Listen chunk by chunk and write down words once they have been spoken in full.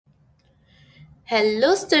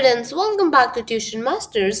Hello students, welcome back to Tuition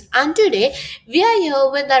Masters, and today we are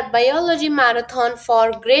here with our biology marathon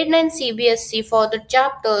for grade 9 CBSE for the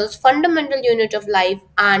chapters Fundamental Unit of Life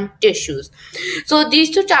and Tissues. So these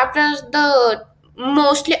two chapters, the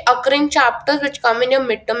mostly occurring chapters which come in your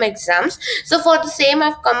midterm exams. So for the same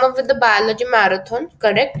I've come up with the biology marathon,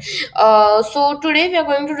 correct? So today we are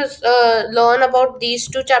going to learn about these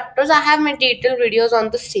two chapters. I have my detailed videos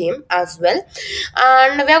on the same as well,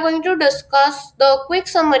 and we are going to discuss the quick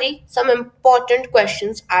summary, some important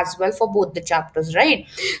questions as well for both the chapters, right?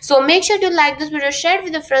 So make sure to like this video, share it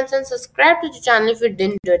with your friends, and subscribe to the channel if you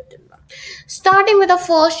didn't do it till now. Starting with the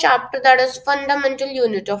first chapter, that is fundamental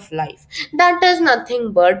unit of life. That is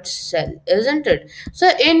nothing but cell, isn't it? So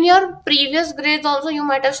in your previous grades also you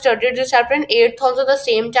might have studied this chapter. In 8th also the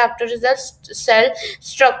same chapter is that cell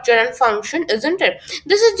structure and function, isn't it?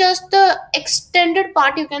 This is just the extended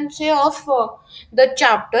part, you can say, of the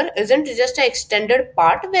chapter, isn't it? Just an extended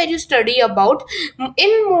part where you study about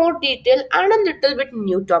in more detail and a little bit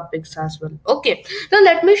new topics as well. Okay, so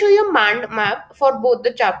let me show you a mind map for both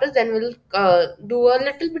the chapters, then we'll do a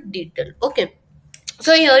little bit detail. Okay,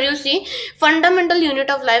 so here you see fundamental unit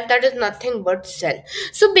of life, that is nothing but cell.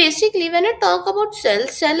 So basically when I talk about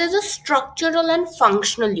cell is a structural and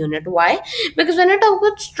functional unit. Why? Because when I talk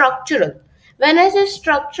about structural, when I say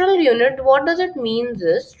structural unit, what does it mean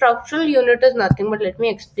is structural unit is nothing but, let me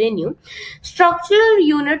explain you. Structural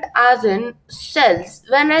unit as in cells.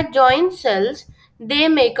 When I join cells, they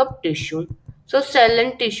make up tissue. So cell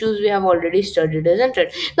and tissues we have already studied, isn't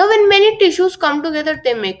it? Now when many tissues come together,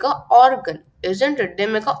 they make a organ, isn't it? They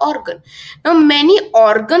make a organ. Now many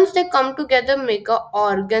organs, they come together, make a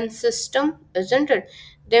organ system, isn't it?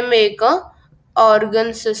 They make a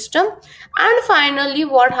organ system, and finally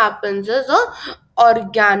what happens is a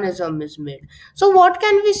organism is made. So what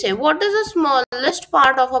can we say? What is the smallest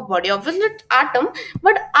part of a body? Obviously it's atom,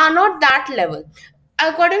 but are not that level.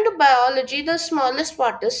 According to biology, the smallest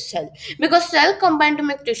part is cell, because cell combine to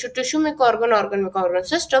make tissue, tissue make organ, organ make organ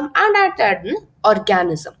system, and at that an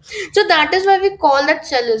organism. So that is why we call that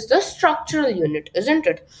cell is the structural unit, isn't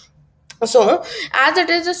it? So as it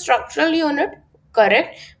is a structural unit,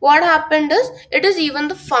 correct, what happened is it is even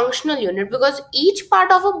the functional unit, because each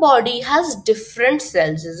part of a body has different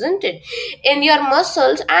cells, isn't it? In your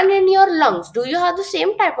muscles and in your lungs, do you have the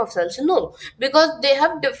same type of cells? No, because they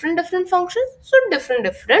have different functions. So different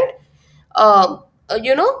uh,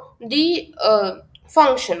 the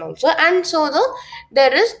function also, and so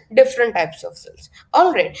there is different types of cells.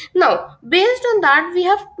 All right, now based on that we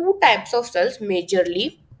have two types of cells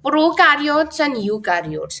majorly: prokaryotes and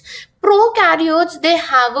eukaryotes. Prokaryotes, they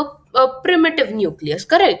have a primitive nucleus,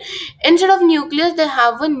 correct? Instead of nucleus, they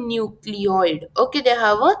have a nucleoid. Okay, they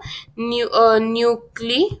have a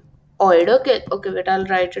nucleoid. Okay, wait, I'll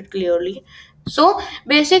write it clearly. So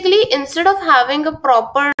basically, instead of having a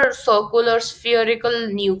proper circular spherical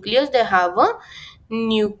nucleus, they have a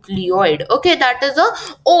nucleoid. Okay, that is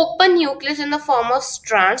a open nucleus in the form of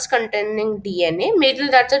strands containing DNA. Maybe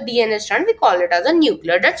that's a DNA strand, we call it as a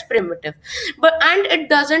nuclear. That's primitive, and it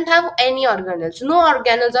doesn't have any organelles. No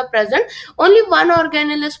organelles are present. Only one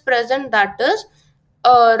organelle is present, that is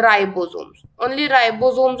ribosomes. Only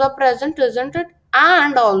ribosomes are present, isn't it?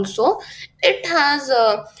 And also it has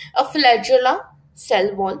a flagella,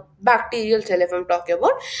 cell wall, bacterial cell. If I'm talking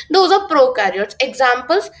about, those are prokaryotes.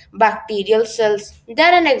 Examples: bacterial cells,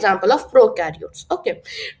 they're an example of prokaryotes. Okay,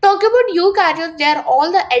 talk about eukaryotes, they are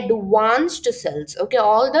all the advanced cells. Okay,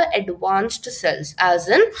 all the advanced cells, as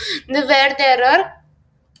in where there are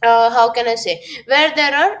how can I say, where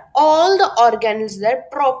there are all the organelles there,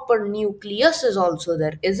 proper nucleus is also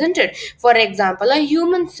there, isn't it? For example, a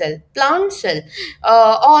human cell, plant cell,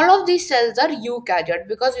 all of these cells are eukaryote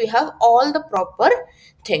because we have all the proper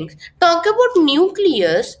things. Talk about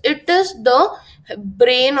nucleus, it is the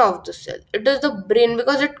brain of the cell. It is the brain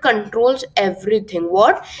because it controls everything.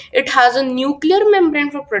 What? It has a nuclear membrane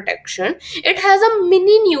for protection. It has a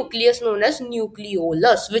mini nucleus known as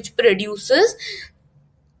nucleolus, which produces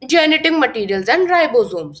genetic materials and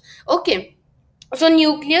ribosomes. Okay, so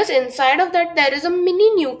nucleus, inside of that there is a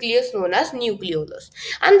mini nucleus known as nucleolus,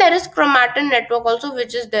 and there is chromatin network also,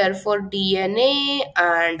 which is there for DNA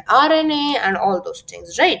and RNA and all those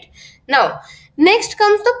things, right? Now next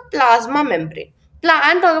comes the plasma membrane.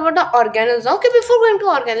 I'm talking about the organelles now. Okay, before going to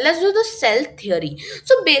organelle, let's do the cell theory.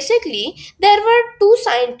 So basically there were two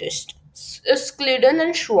scientists, Scleden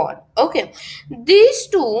and Schwann. Okay, these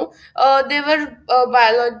two, they were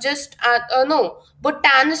biologists at no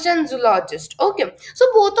botanist and zoologist. Okay, so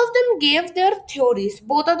both of them gave their theories.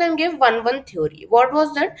 Both of them gave one theory. What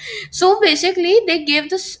was that? So basically, they gave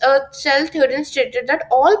this cell theory and stated that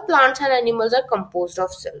all plants and animals are composed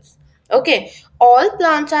of cells. Okay, all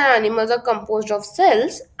plants and animals are composed of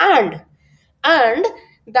cells, and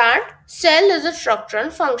that cell is a structural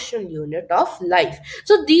and functional unit of life.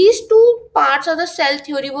 So these two parts of the cell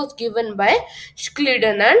theory was given by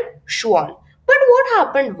Schleden and Schwann. But what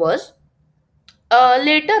happened was,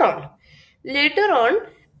 later on, later on,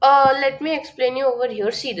 let me explain you over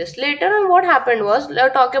here. See this. Later on, what happened was,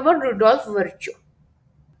 let's talk about Rudolf Virchow.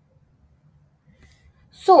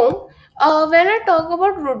 So, when I talk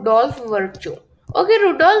about Rudolf Virchow, okay,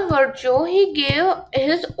 Rudolf Virchow, he gave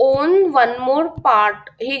his own one more part.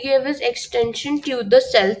 He gave his extension to the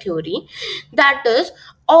cell theory. That is,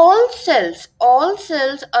 all cells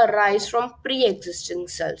arise from pre-existing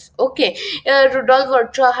cells. Okay, Rudolf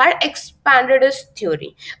Virchow had expanded his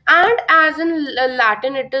theory, and as in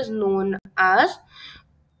Latin, it is known as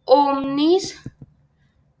omnis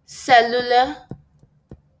cellula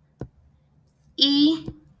e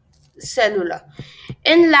cellula.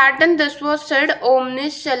 In Latin, this was said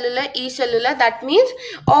omnis cellula e cellula. That means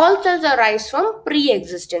all cells arise from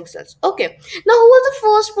pre-existing cells. Okay. Now, who was the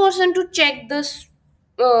first person to check this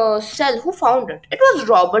cell? Who found it? It was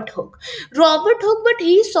Robert Hooke. Robert Hooke, but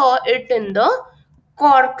he saw it in the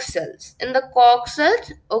cork cells. In the cork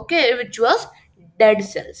cells, okay, which was dead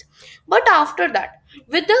cells. But after that,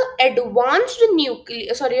 with the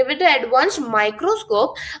with the advanced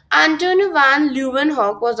microscope, Antonio van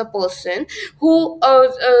Leeuwenhoek was the person who,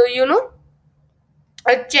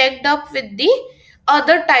 checked up with the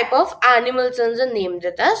other type of animal cells and named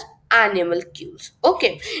it as animalcules.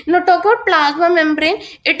 Okay, now talk about plasma membrane.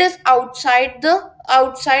 It is outside the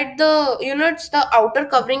it's the outer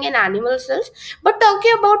covering in animal cells. But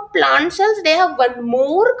talking about plant cells, they have one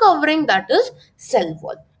more covering, that is cell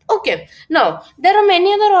wall. Okay, now there are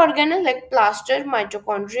many other organelles like plastid,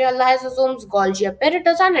 mitochondria, lysosomes, Golgi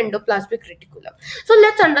apparatus, and endoplasmic reticulum. So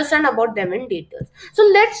let's understand about them in details. So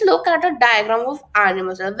let's look at a diagram of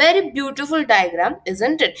animals. A very beautiful diagram,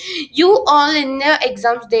 isn't it? You all in your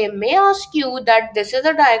exams, they may ask you that this is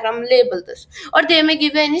a diagram, label this, or they may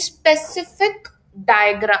give you any specific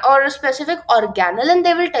diagram or a specific organelle, and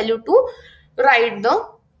they will tell you to write the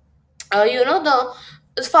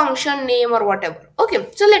the function name or whatever. Okay,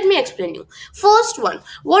 so let me explain you. First one,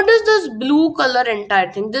 what is this blue color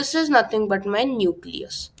entire thing? This is nothing but my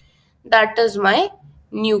nucleus. That is my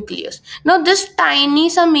nucleus. Now this tiny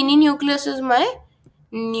some mini nucleus is my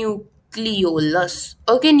nucleolus.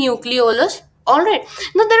 Okay, nucleolus. All right,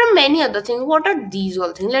 now there are many other things. What are these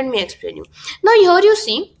all things? Let me explain you. Now here you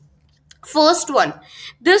see, first one,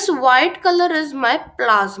 this white color is my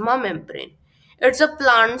plasma membrane. It's a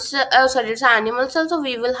it's an animal cell, so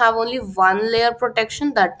we will have only one layer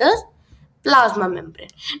protection, that is plasma membrane.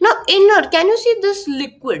 Now inner, can you see this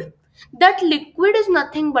liquid? That liquid is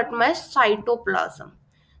nothing but my cytoplasm.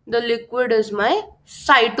 The liquid is my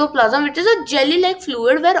cytoplasm, which is a jelly-like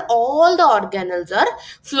fluid where all the organelles are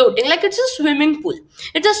floating, like it's a swimming pool.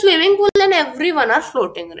 It's a swimming pool and everyone are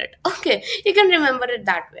floating in it. Okay, you can remember it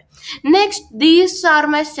that way. Next, these are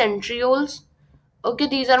my centrioles. Okay,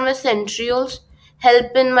 these are my centrioles,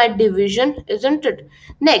 help in my division, isn't it?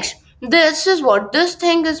 Next, this is what? This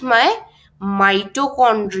thing is my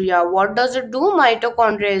mitochondria. What does it do?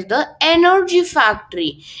 Mitochondria is the energy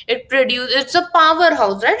factory. It's a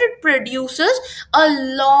powerhouse, right? It produces a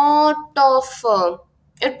lot of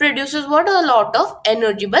it produces what? A lot of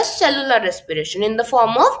energy by cellular respiration in the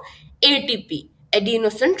form of ATP,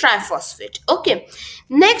 adenosine triphosphate. Okay,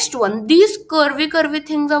 next one, these curvy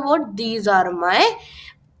things are what? These are my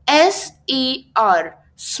SER,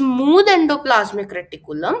 smooth endoplasmic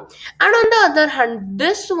reticulum, and on the other hand,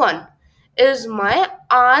 this one is my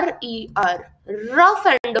RER, rough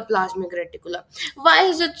endoplasmic reticulum. Why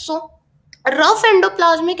is it so? Rough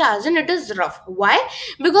endoplasmic, as in it is rough. Why?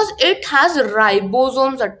 Because it has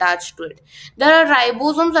ribosomes attached to it. There are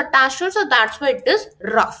ribosomes attached to it, so that's why it is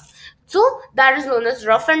rough. So that is known as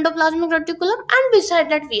rough endoplasmic reticulum, and beside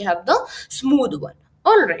that we have the smooth one.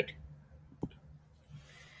 All right.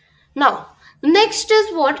 Now, next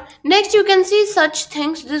is what? Next, you can see such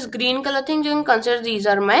things. This green color thing, you can consider these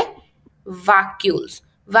are my vacuoles.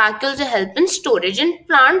 Vacuoles help in storage. In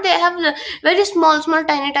plant, they have very small,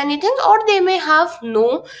 tiny things, or they may have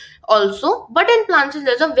no also. But in plants,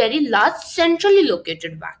 there's a very large centrally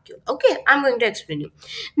located vacuole. Okay, I'm going to explain you.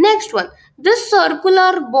 Next one, this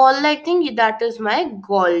circular ball-like thing, that is my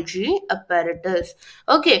Golgi apparatus.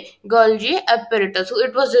 Okay, Golgi apparatus. So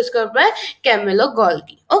it was discovered by Camillo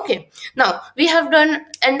Golgi. Okay, now we have done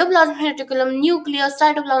endoplasmic reticulum, nucleus,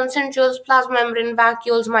 cytoplasm, centrioles, plasma membrane,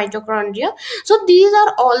 vacuoles, mitochondria. So these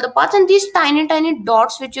are all the parts, and these tiny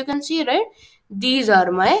dots which you can see, right? These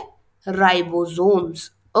are my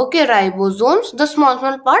ribosomes. Okay, ribosomes, the small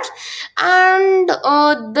parts, and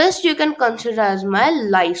this you can consider as my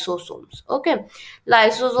lysosomes. Okay,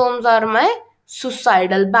 lysosomes are my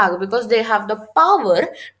suicidal bag because they have the power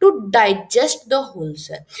to digest the whole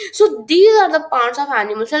cell. So these are the parts of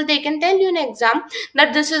animal cell. They can tell you in exam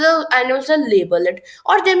that this is a animal cell, label it,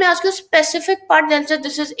 or they may ask you specific part. They'll say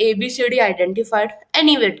this is ABCD identified.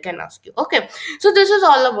 Anyway, it can ask you. Okay, so this is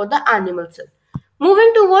all about the animal cell.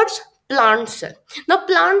 Moving towards plant cell. Now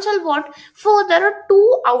plant cell, what for? There are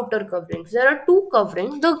two outer coverings. There are two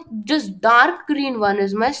coverings. The just dark green one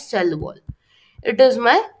is my cell wall. It is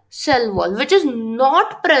my cell wall, which is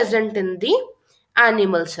not present in the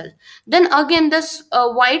animal cell. Then again, this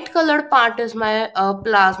white colored part is my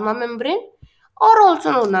plasma membrane, or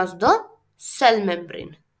also known as the cell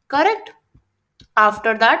membrane. Correct?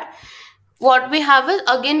 After that, what we have is,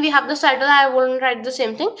 again we have the cytosol. I won't write the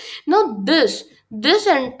same thing. Now this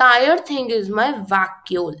entire thing is my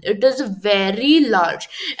vacuole. It is very large,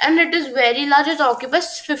 and it is very large. It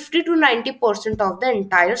occupies 50 to 90% of the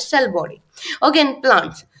entire cell body. Again,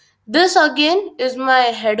 plants. This again is my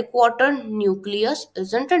headquarter nucleus,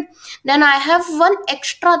 isn't it? Then I have one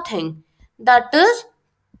extra thing, that is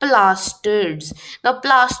plastids. Now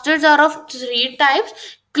plastids are of three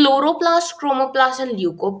types: chloroplast, chromoplast, and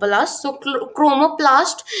leucoplast. So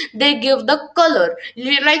chromoplast, they give the color.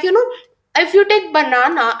 Like, if you take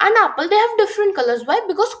banana and apple, they have different colors. Why?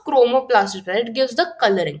 Because chromoplast is right, it gives the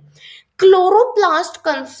coloring. Chloroplast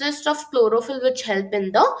consists of chlorophyll, which help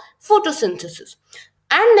in the photosynthesis.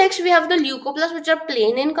 And next we have the leucoplast, which are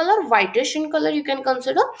plain in color, whitish in color, you can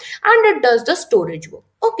consider, and it does the storage work.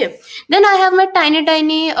 Okay, then I have my tiny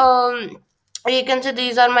you can say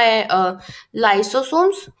these are my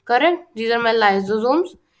lysosomes. Correct, these are my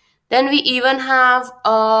lysosomes. Then we even have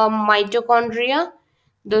mitochondria.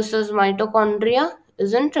 This is mitochondria,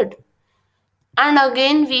 isn't it? And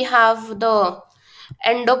again we have the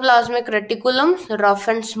endoplasmic reticulum, rough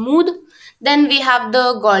and smooth. Then we have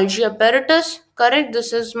the Golgi apparatus. Correct,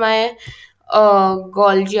 this is my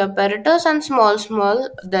Golgi apparatus, and small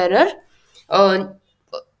there are uh,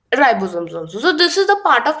 ribosomes also. So this is the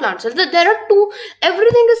part of plant cells. There are two,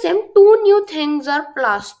 everything is same. Two new things are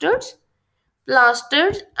plastids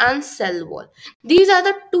and cell wall. These are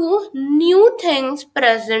the two new things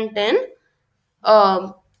present in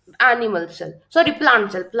um, animal cell, sorry,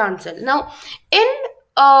 plant cell. Now in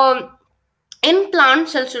um, plant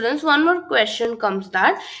cell, students, one more question comes,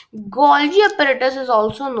 that Golgi apparatus is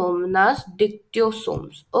also known as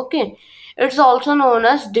dictyosomes. Okay, it's also known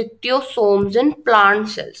as dictyosomes in plant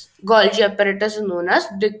cells. Golgi apparatus is known as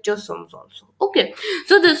dictyosomes also. Okay,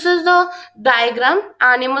 so this is the diagram: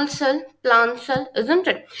 animal cell, plant cell, isn't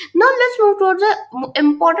it? Now let's move towards the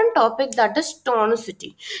important topic, that is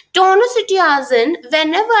tonicity. Tonicity, as in,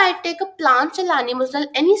 whenever I take a plant cell, animal cell,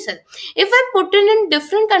 any cell, if I put it in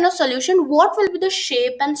different kind of solution, what will be the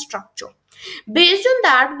shape and structure? Based on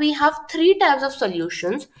that, we have three types of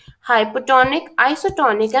solutions: hypotonic,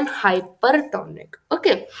 isotonic, and hypertonic.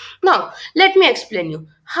 Okay, now let me explain you.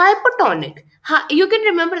 Hypotonic, you can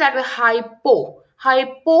remember that way, hypo,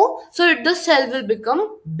 so the cell will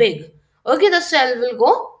become big. Okay, the cell will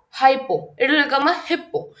go hypo, it will become a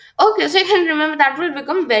hippo. Okay, so you can remember that will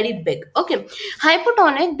become very big. Okay,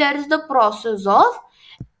 hypotonic, there is the process of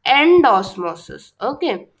endosmosis.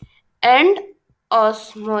 Okay, end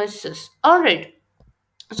osmosis. All right,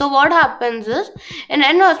 so what happens is, in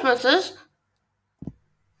endosmosis,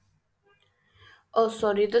 oh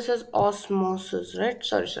sorry, this is osmosis, right?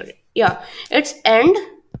 Sorry, yeah, it's end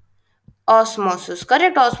osmosis.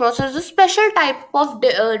 Correct, osmosis is a special type of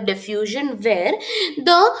diffusion where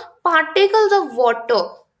the particles of water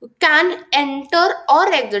can enter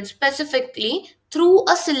or exit specifically through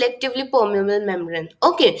a selectively permeable membrane.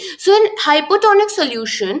 Okay, so in hypotonic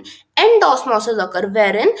solution, end osmosis occur,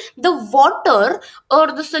 wherein the water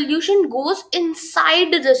or the solution goes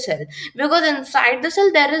inside the cell, because inside the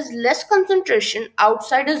cell there is less concentration,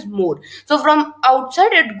 outside is more. So from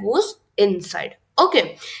outside it goes inside.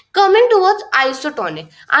 Okay, coming towards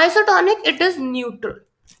isotonic. Isotonic, it is neutral.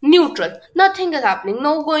 Neutral. Nothing is happening.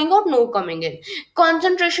 No going out, no coming in.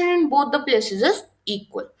 Concentration in both the places is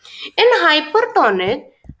equal. In hypertonic,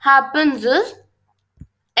 happens is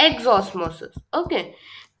exosmosis. Okay.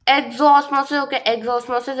 Exosmosis. Okay.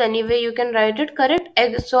 Exosmosis. Anyway, you can write it correct.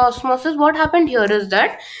 Exosmosis. What happened here is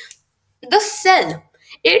that the cell,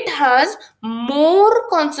 it has more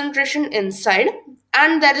concentration inside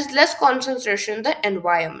and there is less concentration in the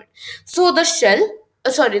environment, so the cell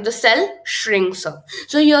shrinks up.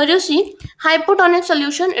 So here you see hypotonic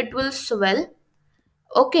solution, it will swell.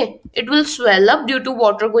 Okay, it will swell up due to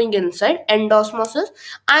water going inside, endosmosis.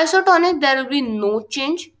 Isotonic, there will be no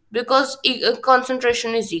change because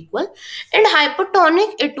concentration is equal. And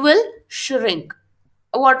hypotonic, it will shrink.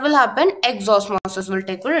 What will happen? Exosmosis will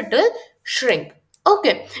take place, it will shrink.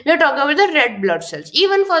 Okay, we are talking about the red blood cells.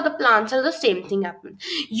 Even for the plant cells, the same thing happens.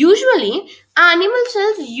 Usually, animal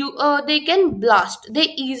cells, they can blast. They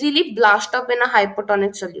easily blast up in a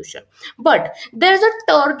hypotonic solution. But there is a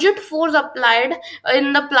turgid force applied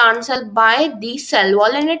in the plant cell by the cell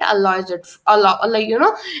wall, and it allows it,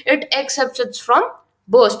 it accepts it from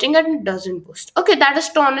bursting and it doesn't burst. Okay, that is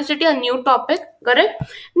tonicity, a new topic, correct?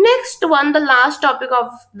 Next one, the last topic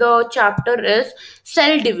of the chapter is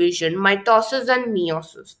cell division, mitosis and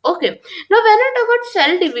meiosis. Okay, now when I talk about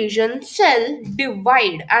cell division, cell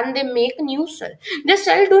divide and they make new cell. The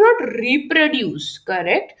cell do not reproduce,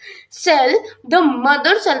 correct? Cell, the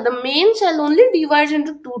mother cell, the main cell only divides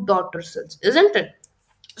into two daughter cells, isn't it?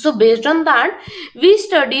 So based on that, we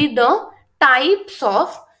study the types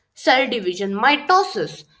of cell division.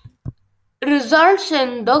 Mitosis results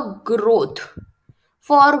in the growth.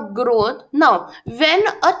 For growth, now when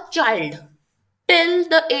a child till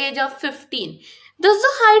the age of 15, does the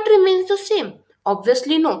height remains the same?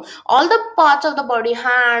 Obviously no. All the parts of the body,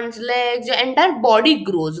 hands, legs, your entire body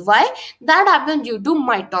grows. Why? That happens due to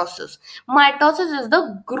mitosis. Mitosis is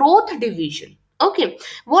the growth division. Okay,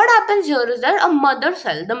 what happens here is that a mother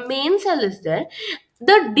cell, the main cell is there,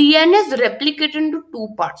 the DNA is replicated into two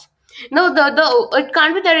parts. Now the it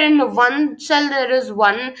can't be that in one cell there is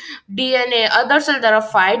one DNA, other cell there are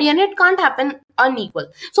five DNA. It can't happen unequal.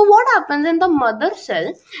 So what happens in the mother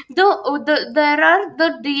cell? The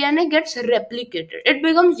DNA gets replicated. It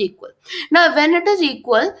becomes equal. Now when it is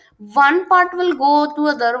equal, one part will go to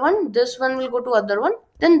other one. This one will go to other one.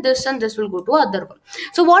 Then this and this will go to other one.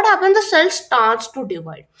 So what happens? The cell starts to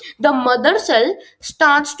divide. The mother cell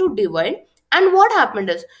starts to divide. And what happened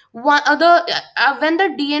is when the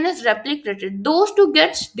DNA is replicated, those two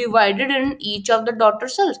gets divided in each of the daughter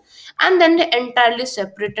cells, and then they entirely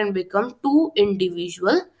separate and become two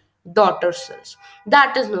individual daughter cells.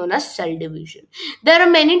 That is known as cell division. There are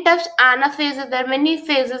many types, anaphases. There are many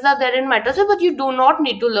phases are there in mitosis, but you do not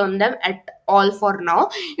need to learn them at all for now.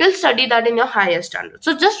 You'll study that in your higher standard.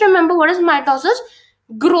 So just remember, what is mitosis?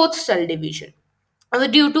 Growth cell division.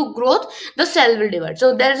 Due to growth, the cell will divide.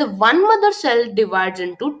 So there is a one mother cell divides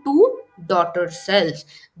into two daughter cells.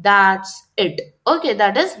 That's it. Okay,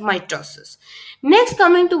 that is mitosis. Next,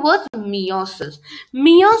 coming towards meiosis.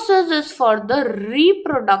 Meiosis is for the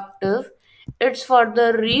reproductive. It's for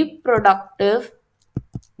the reproductive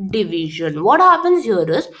division. What happens here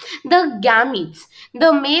is the gametes,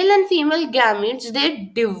 the male and female gametes, they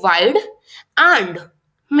divide and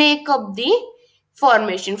make up the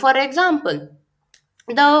formation. For example,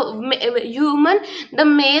 the male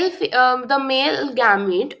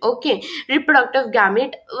gamete, okay, reproductive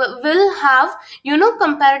gamete will have,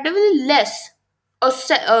 comparatively less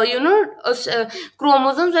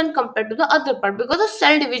chromosomes when compared to the other part, because the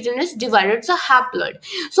cell division is divided. It's a haploid.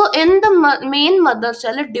 So in the main mother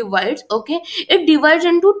cell, it divides. Okay, it divides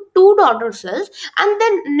into two daughter cells, and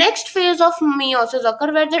then next phase of meiosis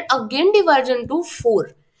occur where it again divides into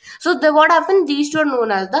four. So what happened? These two are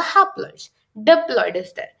known as the haploids. Diploid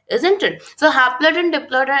is there, isn't it? So haploid and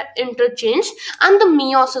diploid are interchanged and the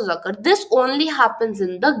meiosis occur. This only happens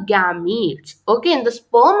in the gametes. Okay, in the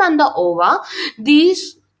sperm and the ova,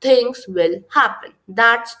 these things will happen.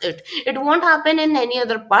 That's it. It won't happen in any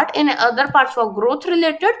other part. In other parts, for growth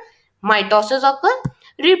related, mitosis occur.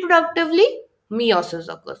 Reproductively, meiosis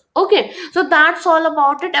occurs. Okay, so that's all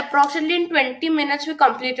about it. Approximately in 20 minutes we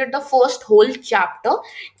completed the first whole chapter.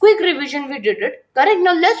 Quick revision, we did it, correct?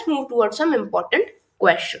 Now let's move towards some important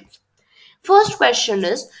questions. First question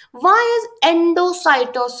is, why is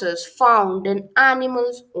endocytosis found in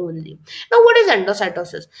animals only? Now what is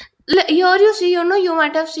endocytosis? Here you see, you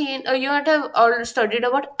might have seen, you might have all studied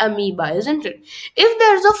about amoeba, isn't it? If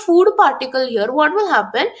there's a food particle here, what will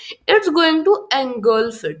happen? It's going to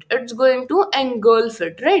engulf it. It's going to engulf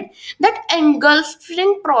it, right? That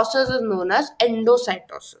engulfing process is known as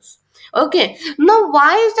endocytosis. Okay, now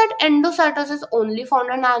why is that endocytosis only found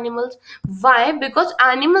in animals? Why? Because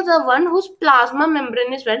animals are one whose plasma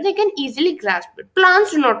membrane is where they can easily grasp it.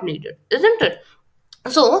 Plants do not need it, isn't it?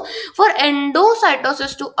 So, for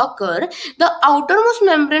endocytosis to occur, the outermost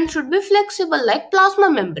membrane should be flexible like plasma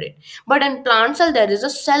membrane. But in plant cell, there is a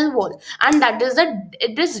cell wall, and that is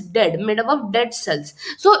it is dead, made up of dead cells.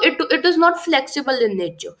 So it is not flexible in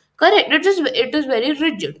nature. Correct? It is very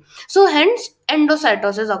rigid. So hence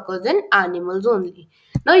endocytosis occurs in animals only.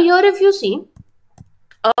 Now here, if you see,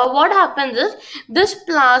 what happens is this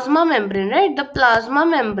plasma membrane, right? The plasma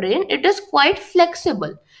membrane, it is quite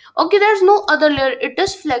flexible. Okay, there's no other layer. It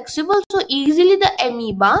is flexible, so easily the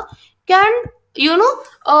amoeba can,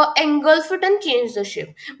 engulf it and change the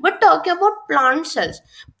shape. But talking about plant cells,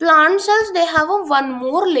 they have a one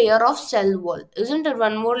more layer of cell wall, isn't it?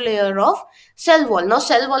 One more layer of cell wall. Now,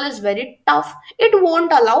 cell wall is very tough. It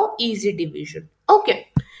won't allow easy division. Okay.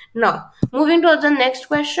 Now, moving to the next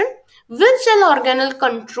question. Which cell organelle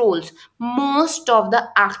controls most of the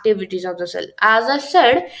activities of the cell? As I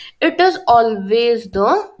said, it is always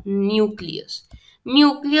the nucleus.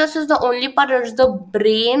 Nucleus is the only part, it's the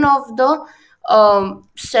brain of the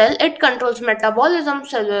cell. It controls metabolism,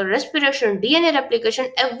 cellular respiration, DNA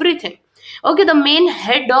replication, everything. Okay, the main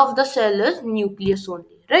head of the cell is nucleus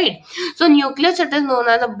only, right? So nucleus, it is known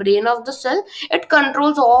as the brain of the cell. It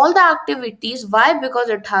controls all the activities. Why? Because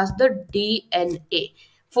it has the DNA.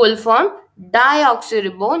 Full form,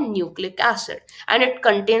 deoxyribonucleic acid, and it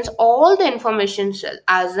contains all the information cell,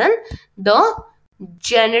 as in the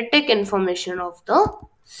genetic information of the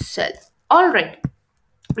cell. All right.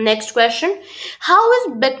 Next question. How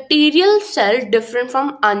is bacterial cell different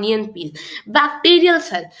from onion peel? Bacterial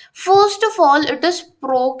cell, first of all, it is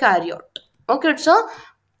prokaryote. Okay, it's a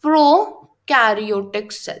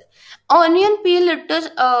prokaryotic cell. Onion peel, it is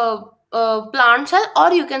a plant cell,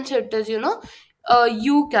 or you can say it is,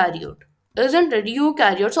 eukaryote, isn't it?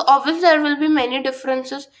 Eukaryote. So obviously there will be many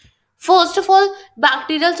differences. First of all,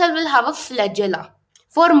 bacterial cell will have a flagella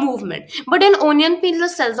for movement, but in onion peel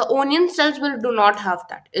cells, the onion cells will do not have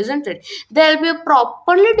that, isn't it? There will be a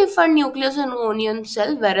properly defined nucleus in onion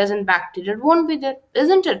cell, whereas in bacterial it won't be there,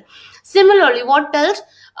 isn't it? Similarly, what else?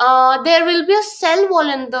 There will be a cell wall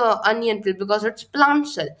in the onion peel because it's plant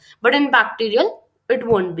cell, but in bacterial it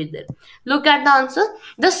won't be there. Look at the answer.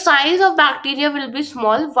 The size of bacteria will be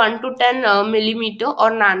small, 1 to 10 millimeter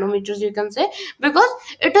or nanometers, you can say, because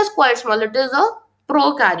it is quite small. It is a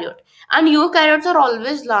prokaryote, and eukaryotes are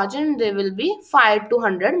always large, and they will be 5 to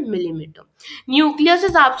 100 millimeter. Nucleus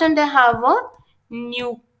is absent. They have a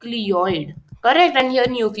nucleoid, correct? And here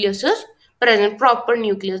nucleus is present, proper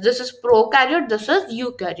nucleus. This is prokaryote, this is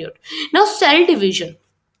eukaryote. Now cell division.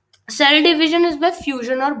 Cell division is by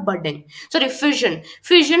fusion or budding. Sorry, fission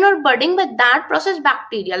or budding. By that process,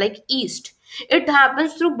 bacteria like yeast, it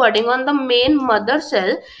happens through budding on the main mother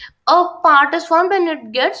cell. A part is formed and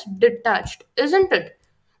it gets detached, isn't it?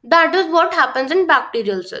 That is what happens in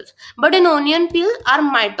bacterial cells. But in onion peel, our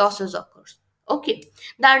mitosis occurs. Okay,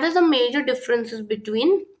 that is the major differences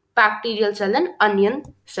between bacterial cell and onion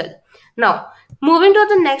cell. Now, moving to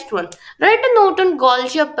the next one. Write a note on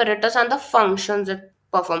Golgi apparatus and the functions it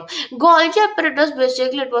perform. Golgi apparatus,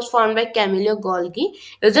 basically it was found by Camillo Golgi,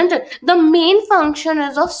 isn't it? The main function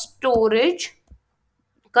is of storage,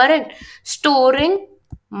 correct? Storing,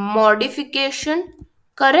 modification,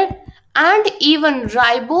 correct? And even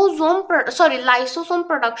lysosome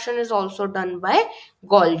production is also done by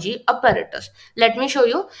Golgi apparatus. Let me show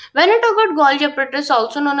you. When I talk about Golgi apparatus,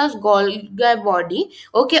 also known as Golgi body,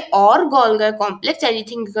 okay, or Golgi complex,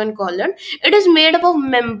 anything you can call it is made up of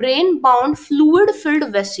membrane bound fluid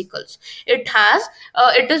filled vesicles. It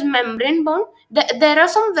is membrane bound. There are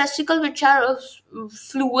some vesicles which are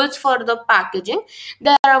fluids for the packaging.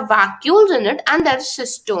 There are vacuoles in it, and there are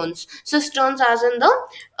cisterns as in the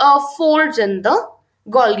folds in the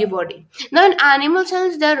Golgi body. Now in animal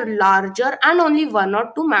cells they are larger and only one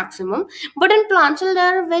or two maximum, but in plant cells they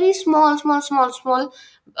are very small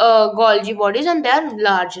Golgi bodies, and they are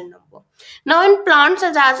large in number. Now in plant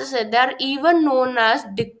cells, as I said, they are even known as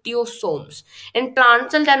dictyosomes. In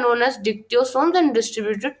plant cells they are known as dictyosomes and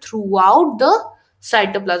distributed throughout the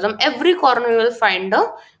cytoplasm. Every corner you will find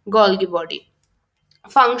a Golgi body.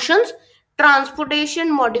 Functions: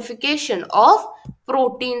 transportation, modification of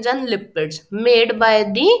proteins and lipids made by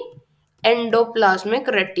the endoplasmic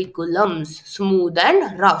reticulums, smooth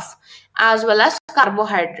and rough. as well as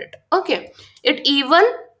carbohydrate. Okay,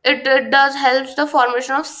 it does helps the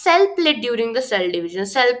formation of cell plate during the cell division.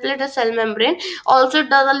 Cell plate, a cell membrane, also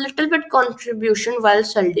does a little bit contribution while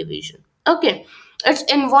cell division. Okay, it's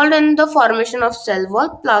involved in the formation of cell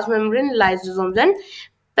wall, plasma membrane, lysosomes, and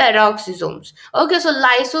peroxisomes. Okay, so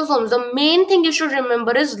lysosomes, the main thing you should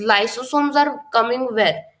remember is lysosomes are coming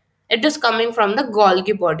where? It is coming from the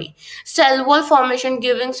Golgi body. Cell wall formation,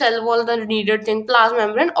 giving cell wall the needed thing, plasma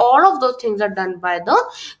membrane, all of those things are done by the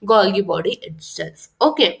Golgi body itself.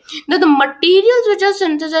 Okay, now the materials which are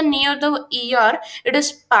synthesized near the ER, it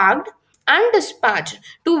is packed and dispatched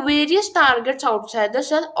to various targets outside the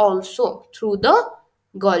cell, also through the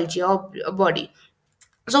Golgi body.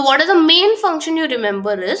 So what is the main function you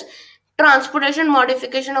remember is transportation,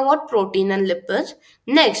 modification of what? Protein and lipids.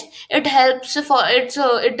 Next, it helps for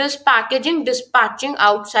it is packaging, dispatching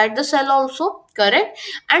outside the cell also, correct?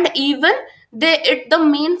 And even the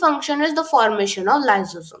main function is the formation of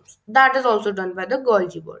lysosomes. That is also done by the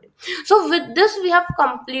Golgi body. So with this we have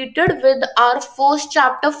completed with our first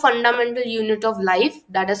chapter, fundamental unit of life,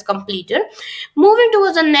 that is completed. Moving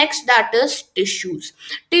towards the next, that is tissues.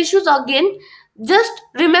 Tissues again, just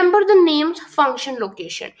remember the names, function,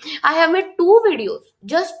 location. I have made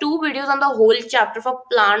just two videos on the whole chapter for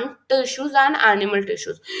plant tissues and animal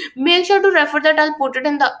tissues. Make sure to refer that. I'll put it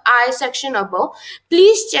in the I section above.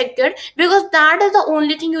 Please check it, because that is the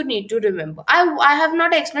only thing you need to remember. I have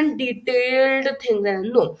not explained detailed things,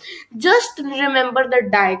 no, just remember the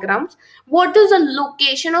diagrams. What is the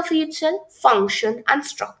location of each cell, function, and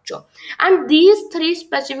structure? And these three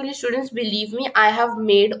specifically, students, believe me, I have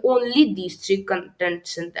made only these three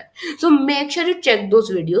contents in that. So make sure you check those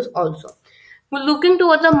videos also. We're looking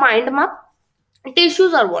towards the mind map.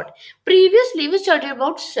 Tissues are what? Previously we studied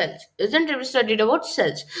about cells, isn't it? We studied about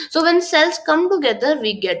cells. So when cells come together,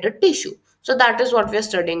 we get a tissue. So that is what we are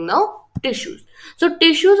studying now, tissues. So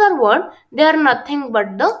tissues are what? They are nothing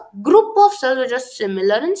but the group of cells which are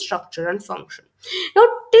similar in structure and function. Now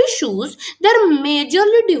tissues, they are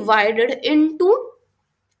majorly divided into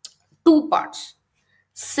two parts: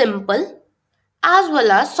 simple, as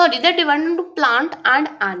well as, sorry, they're divided into plant and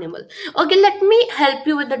animal. Okay, let me help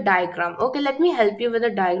you with the diagram.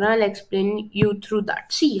 I'll explain you through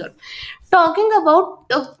that. See here, talking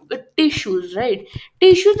about tissues, right?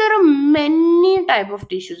 Tissues, there are many type of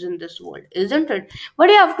tissues in this world, isn't it? But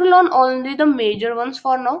you have to learn only the major ones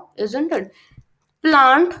for now, isn't it?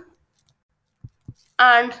 Plant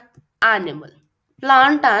and animal.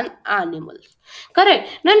 Plant and animals, correct?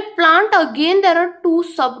 Then plant, again there are two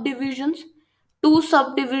subdivisions.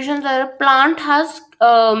 There, plant has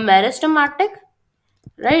meristematic,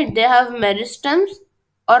 right? They have meristems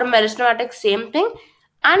or meristematic, same thing,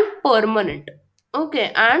 and permanent.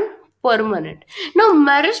 Okay, and permanent. Now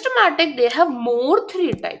meristematic, they have more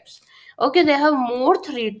three types. Okay, they have more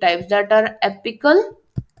three types, that are apical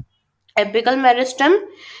meristem,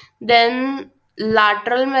 then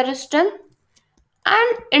lateral meristem,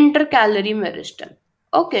 and intercalary meristem.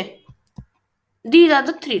 Okay, these are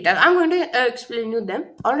the three types. I'm going to explain you them.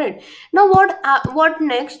 All right, now what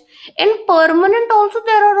next? In permanent also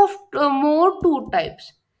there are of more two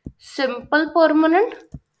types: simple permanent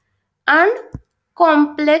and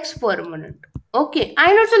complex permanent. Okay,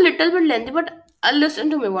 I know it's a little bit lengthy, but listen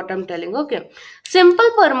to me what I'm telling. Okay,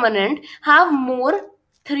 simple permanent have more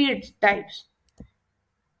three types: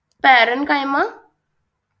 parenchyma,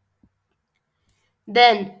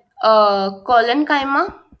 then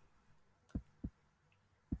collenchyma,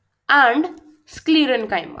 and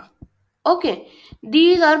sclerenchyma. Okay,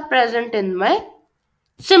 these are present in my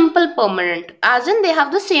simple permanent, as in they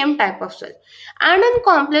have the same type of cell. And in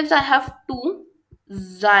complex, I have two: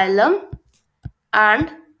 xylem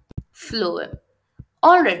and phloem.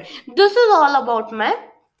 Alright, this is all about my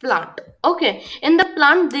plant. Okay, in the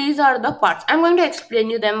plant, these are the parts. I'm going to explain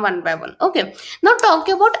you them one by one. Okay, now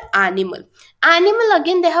talking about animal. Animal,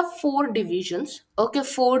 again, they have four divisions. Okay,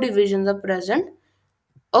 four divisions are present.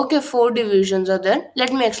 Okay, four divisions are there.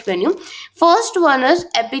 Let me explain you. First one is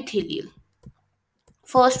epithelial.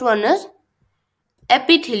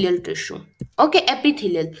 Epithelial tissue. Okay,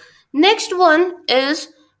 epithelial. Next one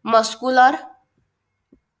is muscular.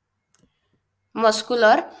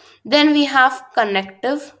 Then we have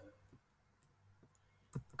connective,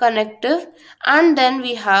 and then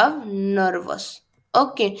we have nervous.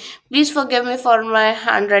 Okay, please forgive me for my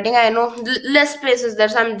handwriting. I know less space is there,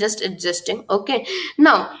 so I'm just adjusting. Okay,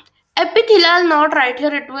 now epithelial, I'll not write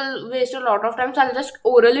here, it will waste a lot of time, so I'll just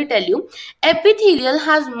orally tell you. Epithelial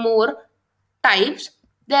has more types.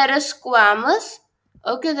 There is squamous.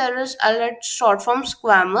 Okay, there is, I'll write short form: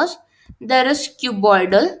 squamous. There is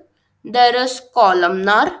cuboidal. There is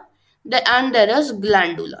columnar. And there is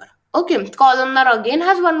glandular. Okay, columnar again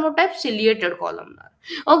has one more type, ciliated columnar.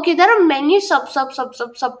 Okay, there are many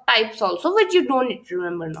subtypes also, which you don't need to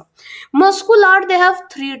remember now. Muscular, they have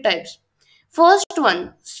three types. First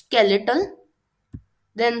one, skeletal,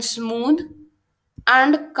 then smooth,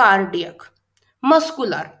 and cardiac.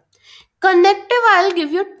 Muscular. Connective, I'll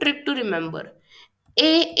give you a trick to remember.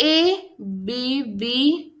 AABBTLC.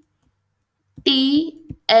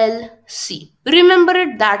 Remember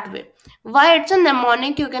it that way. Why it's a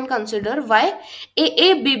mnemonic, you can consider why.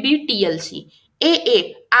 AABBTLC.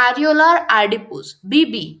 AA, areolar adipose.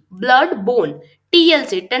 BB, blood, bone.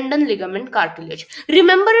 TLC, tendon, ligament, cartilage.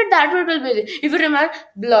 Remember it that way, it will be. If you remember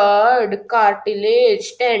blood,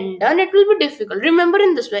 cartilage, tendon, it will be difficult. Remember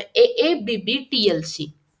in this way.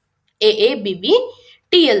 AABBTLC.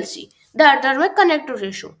 AABBTLC. That are my connective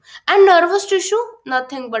tissue. And nervous tissue,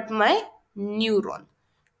 nothing but my neuron.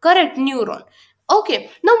 Correct, neuron. Okay,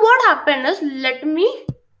 now what happened is, let me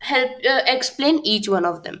help explain each one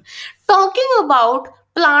of them. Talking about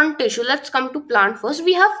plant tissue, let's come to plant first.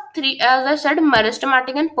 We have three, as I said,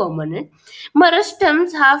 meristematic and permanent.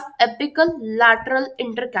 Meristems have apical, lateral,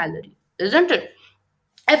 intercalary, isn't it?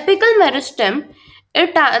 Apical meristem,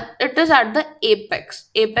 it is at the apex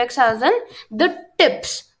as in the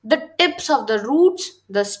tips of the roots,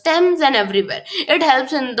 the stems, and everywhere. It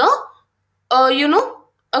helps in the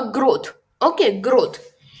growth. Okay, growth.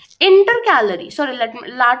 Intercalary, sorry,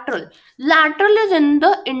 lateral is in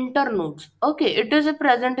the internodes. Okay, it is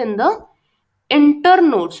present in the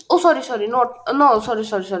internodes. Oh, sorry, not no, sorry,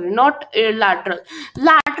 not lateral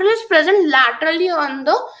is present laterally on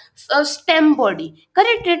the stem body.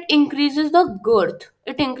 Correct. It increases the girth,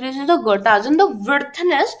 as in the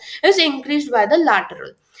widthness is increased by the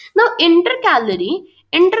lateral. Now intercalary,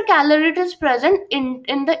 it is present in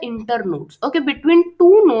the internodes. Okay, between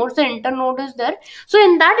two nodes the internode is there, so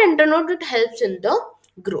in that internode it helps in the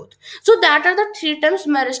growth. So that are the three terms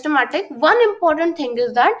meristematic. One important thing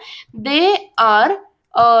is that they are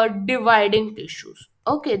dividing tissues.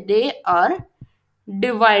 Okay, they are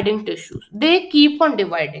dividing tissues. They keep on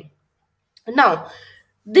dividing. Now,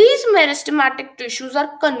 these meristematic tissues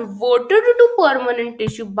are converted to permanent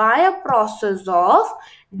tissue by a process of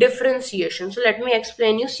differentiation. So let me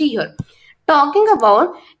explain you. See here. Talking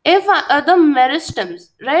about if the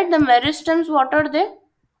meristems, right? The meristems, what are they?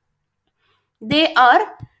 They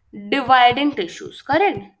are dividing tissues,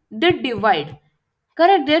 correct? They divide.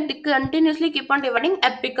 Correct. They continuously keep on dividing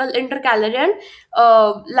apical, intercalary, and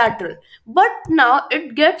lateral. But now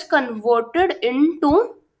it gets converted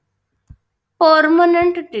into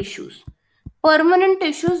permanent tissues. Permanent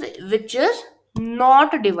tissues which is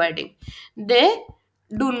not dividing. They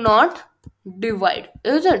do not divide,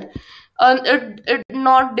 is it? It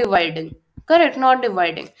not dividing. Correct, not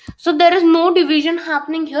dividing. So there is no division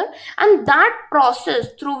happening here, and that process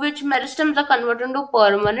through which meristems are converted into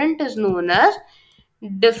permanent is known as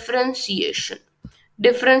differentiation.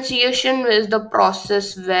 Differentiation is the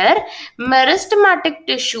process where meristematic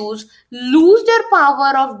tissues lose their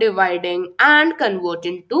power of dividing and convert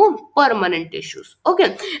into permanent tissues.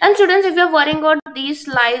 Okay, and students, if you're worrying about these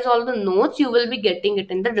slides, all the notes, you will be getting it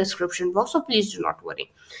in the description box, so please do not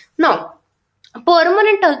worry. Now,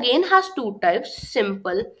 permanent again has two types: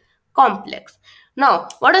 simple, complex. Now,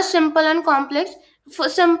 what is simple and complex? For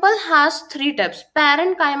simple has three types: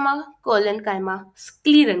 parenchyma, collenchyma,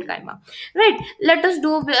 sclerenchyma. Right? Let us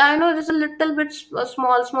do. I know this is a little bit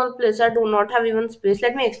small place. I do not have even space.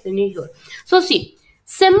 Let me explain you here. So see,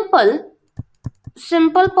 simple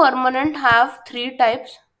permanent have three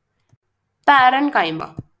types.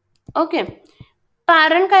 Parenchyma. Okay.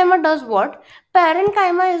 Parenchyma does what?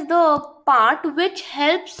 Parenchyma is the part which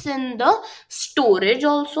helps in the storage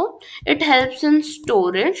also. It helps in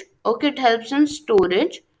storage. Okay, it helps in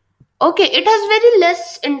storage. Okay, it has very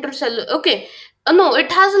less intercellular. Okay, no,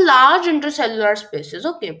 it has large intercellular spaces.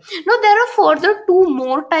 Okay, now there are further two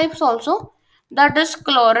more types also. That is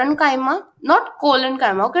chlorenchyma, not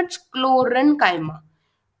collenchyma. Okay, it's chlorenchyma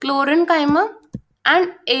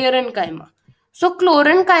and aerenchyma. So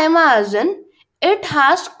chlorenchyma as in it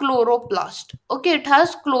has chloroplast. Okay, it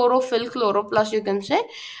has chlorophyll, chloroplast you can say,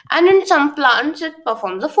 and in some plants it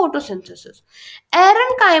performs the photosynthesis.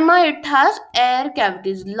 Aerenchyma, it has air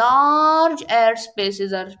cavities, large air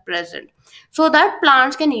spaces are present, so that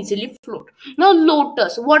plants can easily float. Now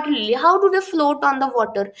lotus, water lily, how do they float on the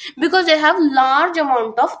water? Because they have large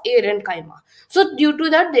amount of aerenchyma. So due to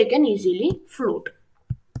that they can easily float.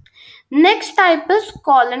 Next type is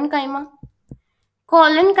collenchyma.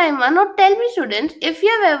 Collenchyma. Now tell me, students, if you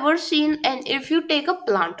have ever seen, and if you take a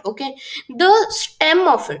plant, okay, the stem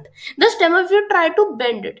of it, the stem, if you try to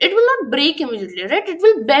bend it, it will not break immediately, right? It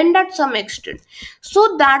will bend at some extent.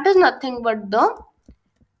 So that is nothing but the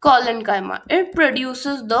collenchyma. It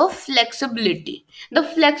produces the flexibility. The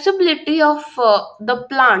flexibility of the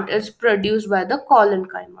plant is produced by the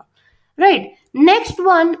collenchyma, right? Next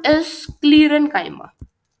one is sclerenchyma.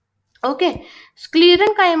 Okay,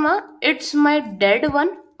 sclerenchyma, it's my dead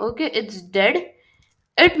one. Okay, it's dead.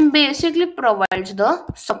 It basically provides the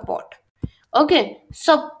support. Okay,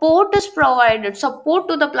 support is provided, support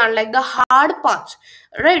to the plant, like the hard parts,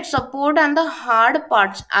 right? Support and the hard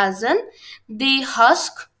parts, as in the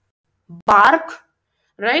husk, bark,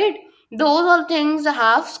 right? Those all things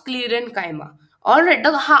have sclerenchyma. All right,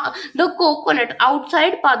 the coconut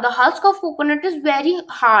outside part, the husk of coconut is very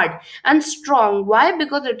hard and strong. Why?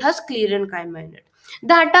 Because it has sclerenchyma in it.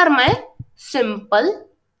 That are my simple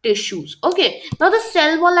tissues. Okay, now the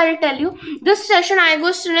cell wall, I'll tell you. This session I go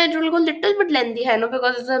it will go little bit lengthy, I know,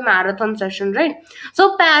 because it's a marathon session, right?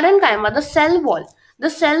 So parenchyma, the cell wall. The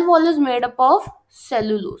cell wall is made up of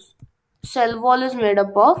cellulose. Cell wall is made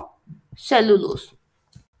up of cellulose.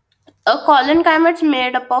 A collenchyma is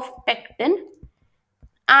made up of pectin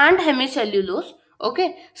and hemicellulose.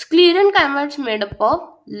 Okay, sclerenchyma is made up of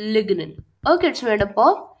lignin. Okay, it's made up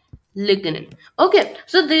of lignin. Okay,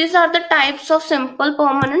 so these are the types of simple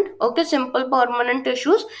permanent. Okay, simple permanent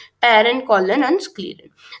tissues: parent, colon, and sclerin.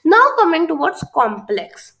 Now coming towards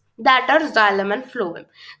complex, that are xylem and phloem.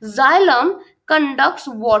 Xylem conducts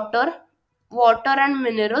water and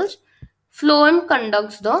minerals. Phloem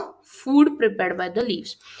conducts the food prepared by the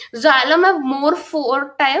leaves. Xylem have more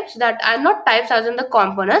four types, that are not types as in the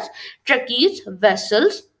components: trachees,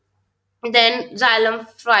 vessels, then xylem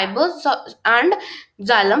fibers, and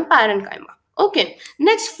xylem parenchyma. Okay,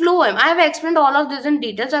 next phloem. I have explained all of this in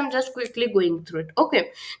details. I'm just quickly going through it.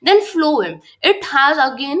 Okay, then phloem. It has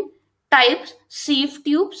again types: sieve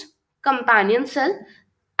tubes, companion cell,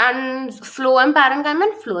 and phloem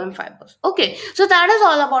parenchyma and phloem fibers. Okay, so that is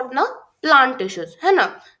all about now plant tissues, है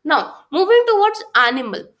ना? Now moving towards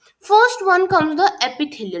animal. First one comes the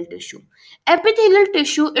epithelial tissue. Epithelial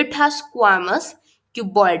tissue, it has squamous,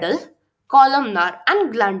 cuboidal, columnar,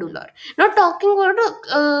 and glandular. Now talking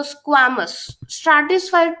about squamous,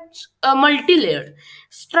 stratified, multi-layered.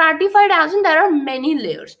 Stratified as in there are many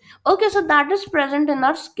layers. Okay, so that is present in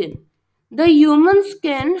our skin. The human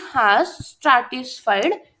skin has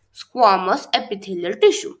stratified squamous epithelial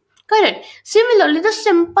tissue. Correct. Similarly, the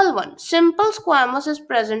simple one, simple squamous, is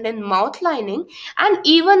present in mouth lining and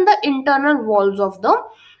even the internal walls of the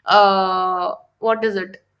what is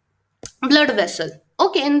it? Blood vessel.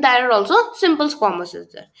 Okay, in there also simple squamous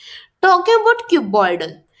is there. Talking about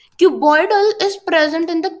cuboidal. Cuboidal is present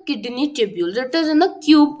in the kidney tubules. It is in the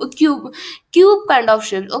cube kind of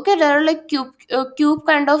shapes. Okay, there are like cube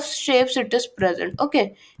kind of shapes. It is present.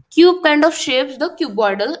 Okay, cube kind of shapes. The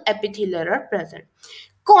cuboidal epithelial are present.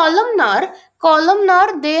 Columnar,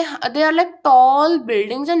 they are like tall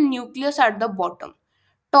buildings and nucleus at the bottom.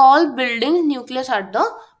 Tall buildings, nucleus at the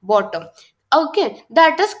bottom. Okay,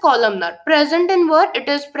 that is columnar. Present in where? It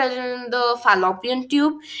is present in the fallopian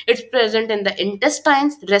tube. It's present in the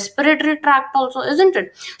intestines, respiratory tract also, isn't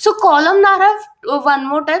it? So columnar have one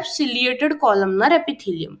more type, ciliated columnar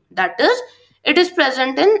epithelium. That is, it is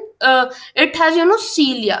present in it has, you know,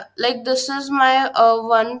 cilia. Like this is my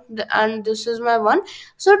one and this is my one.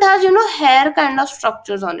 So it has, you know, hair kind of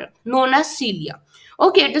structures on it, known as cilia.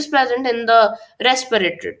 Okay, it is present in the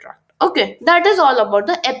respiratory tract. Okay, that is all about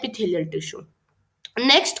the epithelial tissue.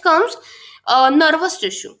 Next comes nervous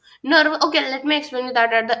tissue. Okay, let me explain you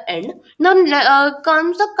that at the end. Now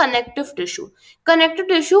comes the connective tissue. Connective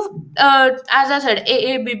tissue, as I said,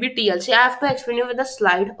 AABB, TLC. I have to explain you with a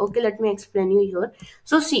slide. Okay, let me explain you here.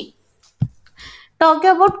 So see, talking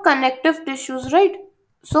about connective tissues, right?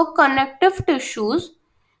 So connective tissues,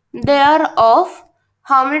 they are of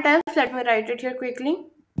how many types? Let me write it here quickly.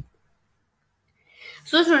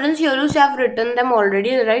 So students, here you see I have written them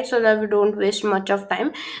already, right? So that we don't waste much of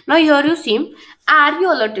time. Now here you see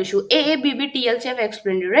areolar tissue, AABB, TLC, I have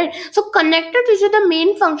explained you, right? So connective tissue, the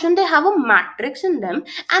main function, they have a matrix in them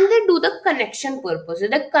and they do the connection purposes.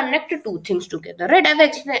 They connect two things together, right?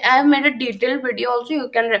 I have made a detailed video also, you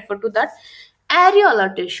can refer to that.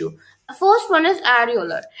 Areolar tissue. First one is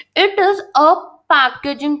areolar. It is a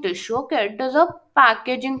packaging tissue, okay? It is a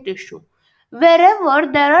packaging tissue.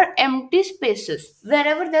 Wherever there are empty spaces,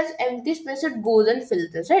 wherever there's empty space, it goes and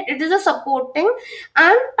fills this, right? It is a supporting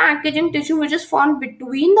and packaging tissue which is formed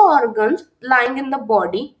between the organs lying in the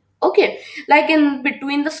body. Okay, like in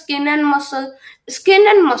between the skin and muscles.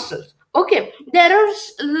 Okay, there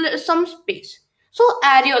are some space. So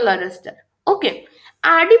areola is there. Okay,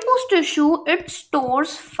 adipose tissue, it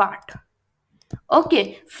stores fat.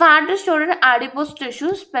 Okay, fat is stored in adipose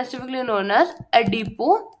tissue, specifically known as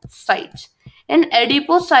adipocytes. In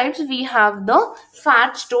adipocytes, we have the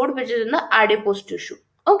fat stored, which is in the adipose tissue.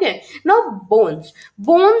 Okay, now bones.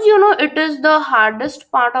 Bones, it is the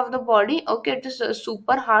hardest part of the body. Okay, it is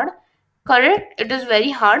super hard. Correct? It is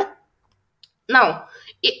very hard. Now,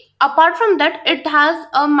 apart from that, it has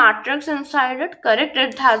a matrix inside it. Correct?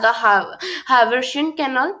 It has a Haversian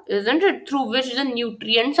canal, isn't it? Through which the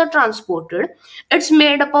nutrients are transported. It's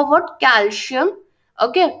made up of what? Calcium.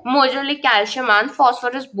 Okay, majorly calcium and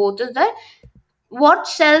phosphorus both is there. What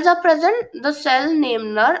cells are present? The cell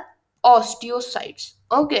named are osteocytes.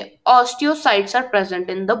 Okay, osteocytes are present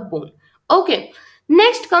in the bone. Okay,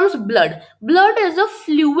 next comes blood. Blood is a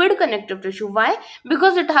fluid connective tissue. Why?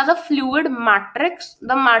 Because it has a fluid matrix.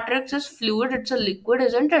 The matrix is fluid, it's a liquid,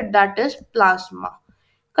 isn't it? That is plasma.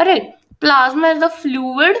 Correct. Plasma is the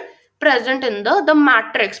fluid present in the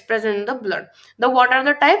matrix present in the blood. The what are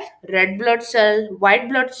the types? Red blood cell, white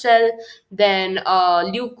blood cell, then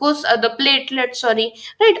glucose, the platelets, sorry,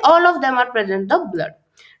 right? All of them are present in the blood.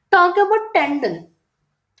 Talk about tendon.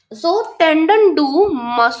 So tendon do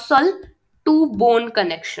muscle to bone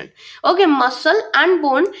connection. Okay, muscle and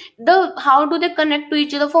bone, the how do they connect to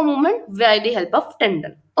each other for movement? By the help of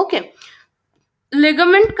tendon. Okay,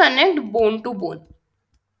 ligament connect bone to bone.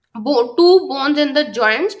 Two bones in the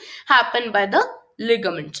joints happen by the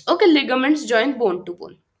ligaments. Okay, ligaments join bone to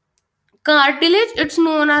bone. Cartilage, it's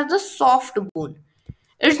known as the soft bone.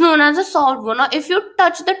 It's known as a soft bone. Now, if you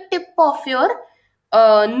touch the tip of your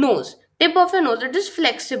nose, it is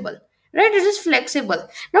flexible, right? It is flexible.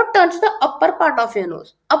 Now, touch the upper part of your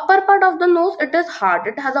nose. Upper part of the nose, it is hard.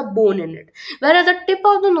 It has a bone in it. Whereas the tip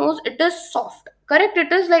of the nose, it is soft. Correct?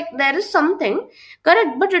 It is like there is something,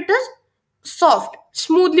 correct? But it is soft,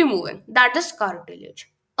 smoothly moving. That is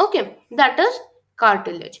cartilage. Okay, that is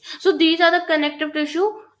cartilage. So these are the connective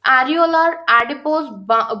tissue: areolar, adipose,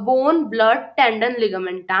 bone, blood, tendon,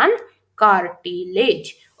 ligament, and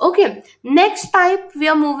cartilage. Okay, next type we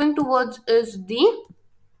are moving towards is the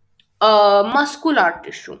muscular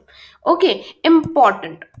tissue. Okay,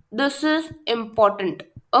 important. This is important.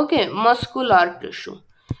 Okay, muscular tissue.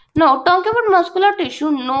 Now, talk about muscular tissue,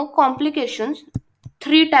 no complications.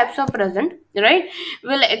 Three types are present, right?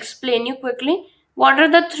 We'll explain you quickly. What are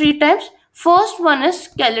the three types? First one is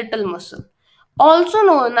skeletal muscle, also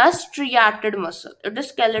known as striated muscle. It is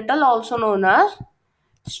skeletal, also known as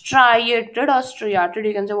striated or striated,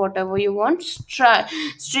 you can say whatever you want.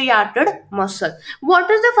 Striated muscle. What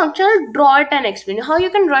is the function? I'll draw it and explain how you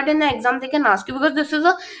can draw it in the exam. They can ask you, because this is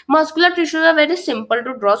a muscular tissues are very simple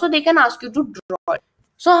to draw, so they can ask you to draw it.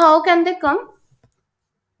 So how can they come?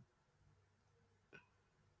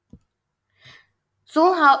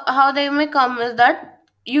 So how they may come is that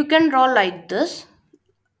you can draw like this.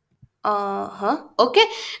 Okay,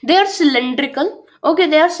 they are cylindrical. Okay,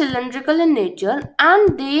 they are cylindrical in nature,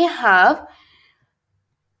 and they have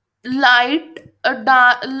light,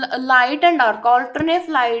 light and dark, alternate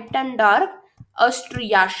light and dark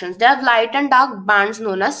striations. They have light and dark bands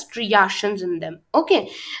known as striations in them. Okay,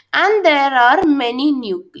 and there are many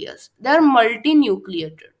nucleus. They are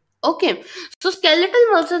multinucleated. Okay, so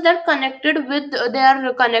skeletal muscles, they are connected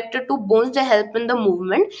to bones. They help in the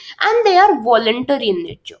movement, and they are voluntary in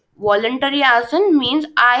nature. Voluntary as in means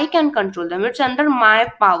I can control them. It's under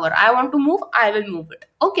my power. I want to move, I will move it.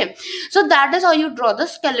 Okay, so that is how you draw the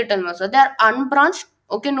skeletal muscle. They are unbranched.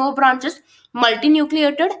 Okay, no branches,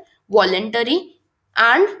 multinucleated, voluntary,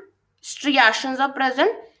 and striations are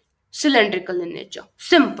present, cylindrical in nature.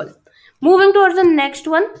 Simple. Moving towards the next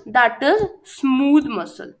one, that is smooth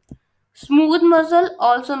muscle. Smooth muscle,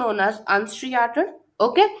 also known as unstriated.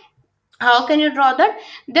 Okay, how can you draw that?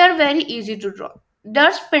 They are very easy to draw. They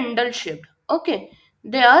are spindle shaped. Okay,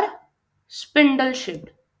 they are spindle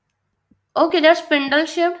shaped. Okay, they are spindle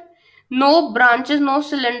shaped. No branches, no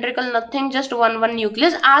cylindrical, nothing. Just one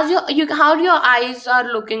nucleus. As how your eyes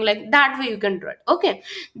are looking like that way, you can draw it. Okay,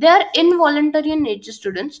 they are involuntary in nature,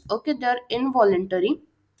 students. Okay, they are involuntary.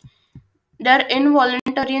 They are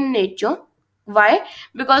involuntary in nature. Why?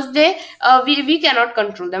 Because we cannot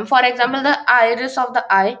control them. For example, the iris of the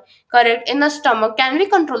eye, correct, in the stomach, can we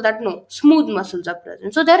control that? No. Smooth muscles are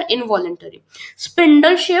present, so they are involuntary.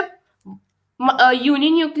 Spindle shape,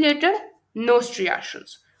 uninucleated, no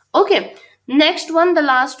striations. Okay, next one, the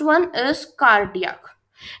last one is cardiac.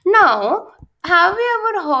 Now, have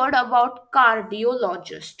you ever heard about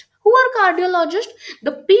cardiologist? Who are cardiologists?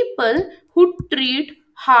 The people who treat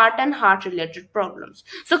heart and heart related problems.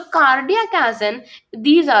 So cardiac as in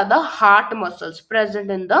these are the heart muscles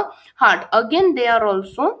present in the heart. Again, they are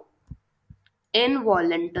also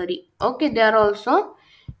involuntary. Okay, they are also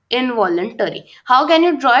involuntary. How can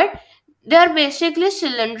you draw it? They are basically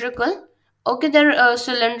cylindrical. Okay, they're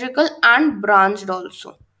cylindrical and branched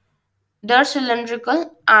also. They're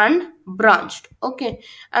cylindrical and branched. Okay,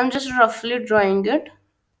 I'm just roughly drawing it.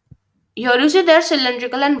 Here you see they're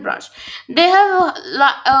cylindrical and branched. They have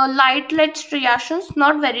light striations,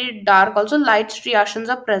 not very dark. Also, light striations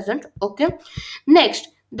are present. Okay. Next,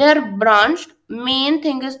 they're branched. Main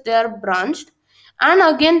thing is they're branched, and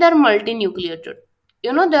again they're multinucleated.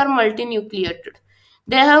 They're multinucleated.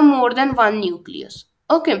 They have more than one nucleus.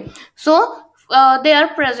 Okay. So they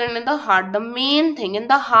are present in the heart. The main thing in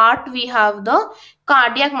the heart, we have the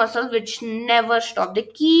cardiac muscle which never stop. They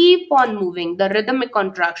keep on moving, the rhythmic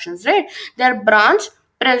contractions, right? They're branched,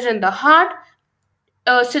 present in the heart,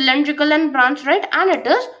 cylindrical and branched, right? And it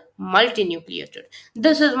is multinucleated.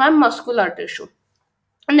 This is my muscular tissue.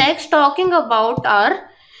 Next, talking about our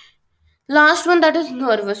last one, that is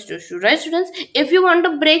nervous tissue, right students? If you want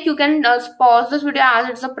a break, you can pause this video as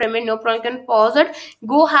it's a premiere, no problem. You can pause it,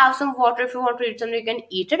 go have some water. If you want to eat something, you can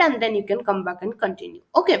eat it, and then you can come back and continue.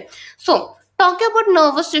 Okay, so talking about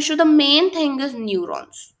nervous tissue, the main thing is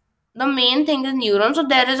neurons. The main thing is neurons. So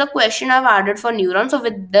there is a question I've added for neurons, so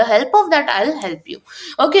with the help of that I'll help you,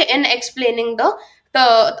 okay, in explaining the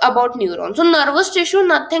about neurons. So nervous tissue,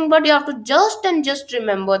 nothing but you have to just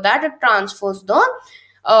remember that it transfers the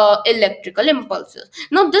electrical impulses.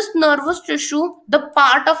 Now this nervous tissue, the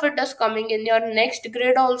part of it is coming in your next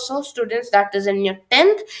grade also, students, that is in your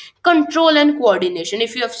 10th, control and coordination.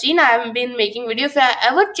 If you have seen, I have been making video. If I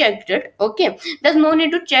ever checked it, okay, there's no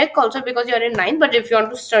need to check also because you're in 9th, but if you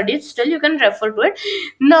want to study it still, you can refer to it.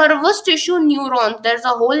 Nervous tissue, neurons, there's a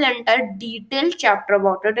whole entire detailed chapter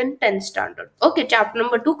about it in 10th standard. Okay, chapter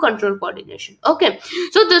number 2, control coordination. Okay,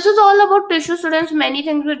 so this is all about tissue, students. Many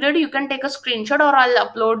things we did. You can take a screenshot, or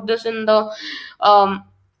I'll upload this in the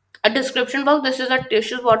a description box. This is a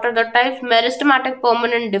tissues. What are the types? Meristematic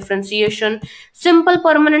permanent differentiation, simple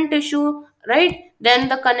permanent tissue, right? Then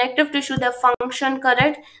the connective tissue, the function,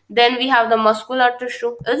 correct? Then we have the muscular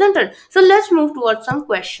tissue, isn't it? So let's move towards some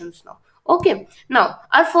questions now. Okay, now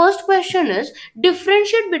our first question is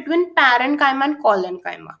differentiate between parenchyma and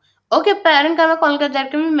collenchyma. Okay, parenchyma, collenchyma, there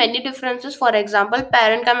can be many differences. For example,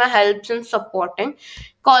 parenchyma helps in supporting,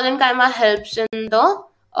 collenchyma helps in the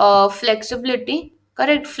flexibility,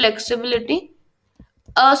 correct? Flexibility.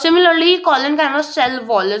 Similarly, collenchyma cell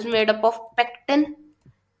wall is made up of pectin,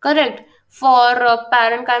 correct? For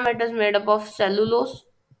parenchyma, it is made up of cellulose.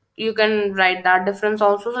 You can write that difference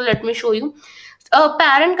also. So let me show you.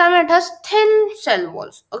 Parenchyma, it has thin cell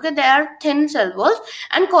walls. Okay, they are thin cell walls,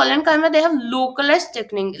 and collenchyma, they have localized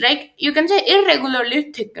thickening, like you can say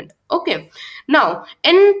irregularly thickened. Okay, now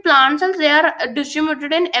in plant cells, they are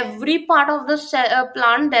distributed in every part of the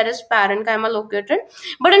plant. There is parenchyma located,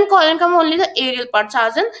 but in collenchyma only the aerial parts,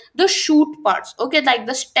 as in the shoot parts. Okay, like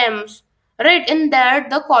the stems, right? In there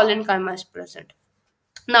the collenchyma is present.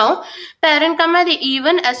 Now, parenchyma, they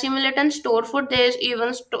even assimilate and store food. They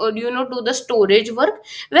even do the storage work.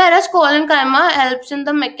 Whereas collenchyma helps in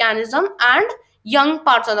the mechanism and young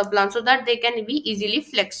parts of the plant so that they can be easily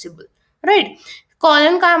flexible. Right?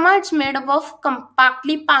 Collenchyma, it's made up of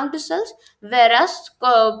compactly packed cells, whereas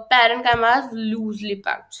parenchyma has loosely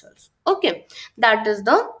packed cells. Okay, that is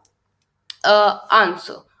the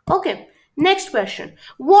answer. Okay. Next question.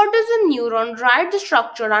 What is a neuron? Write the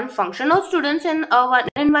structure and function. Now, students, in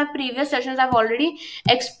my previous sessions, I've already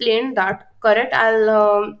explained that. Correct.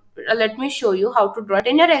 Let me show you how to draw it.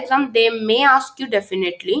 In your exam, they may ask you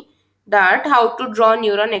definitely that how to draw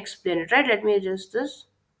neuron. Explain it. Right. Let me adjust this.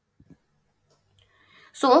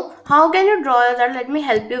 So how can you draw that? Let me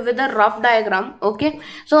help you with a rough diagram. Okay.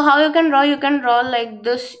 So how you can draw like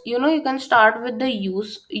this. You can start with the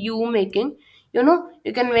U making.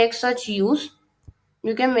 You can make such U's.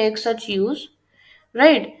 You can make such U's,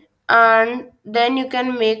 right? And then you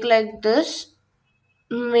can make like this.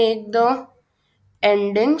 Make the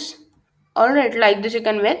endings. Alright, like this you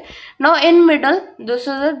can make. Now in middle, this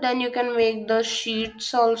is it. Then you can make the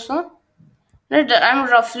sheets also. Right, I'm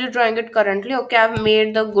roughly drawing it currently. Okay, I've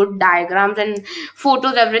made the good diagrams and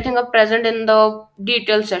photos, everything are present in the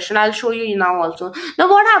detailed session. I'll show you now also. Now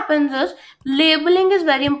what happens is labeling is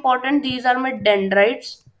very important. These are my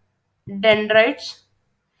dendrites. Dendrites.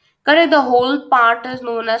 Correct. The whole part is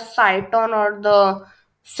known as cyton or the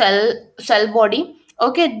cell body.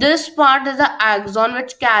 Okay, this part is the axon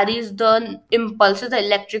which carries the impulses, the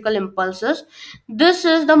electrical impulses. This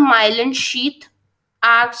is the myelin sheath,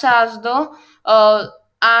 acts as the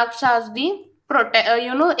acts as the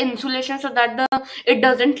insulation, so that the it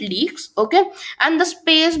doesn't leaks. Okay, and the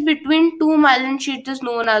space between two myelin sheets is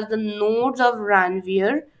known as the nodes of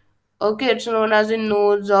Ranvier. Okay, it's known as the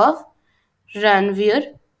nodes of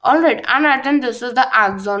Ranvier. All right, and then this is the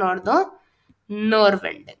axon or the nerve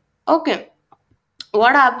ending. Okay,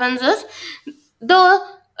 what happens is the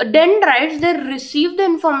dendrites, they receive the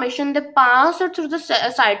information, they pass it through the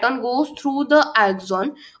cyton, goes through the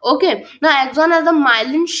axon. Okay, the axon has a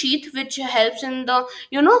myelin sheath which helps in the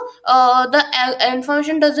the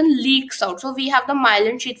information doesn't leaks out, so we have the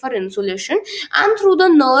myelin sheath for insulation, and through the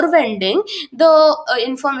nerve ending the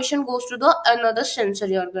information goes to the another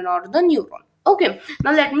sensory organ or the neuron. Okay,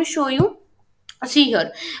 now let me show you. See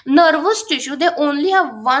here, nervous tissue, they only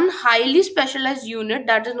have one highly specialized unit,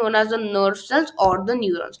 that is known as the nerve cells or the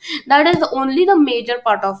neurons. That is only the major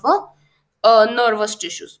part of a nervous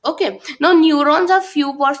tissues. Okay, now neurons have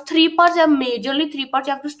few parts, three parts. They have majorly three parts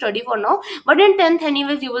you have to study for now, but in 10th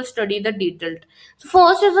anyways you will study the detailed. So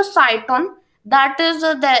first is the cyton. That is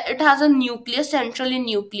it has a nucleus, centrally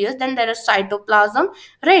nucleus, then there is cytoplasm,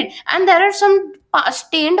 right? And there are some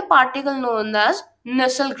stained particle known as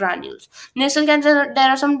nasal granules. Nasal granules, there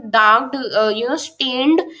are some dark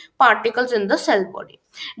stained particles in the cell body.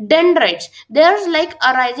 Dendrites, there's like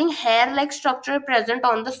arising hair like structure present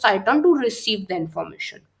on the cyton to receive the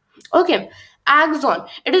information. Okay, axon,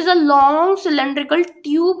 it is a long cylindrical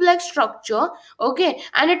tube like structure. Okay,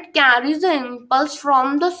 and it carries the impulse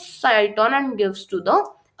from the cyton and gives to the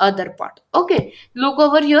other part. Okay, look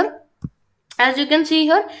over here. As you can see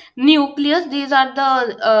here, nucleus, these are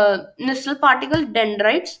the nasal particle,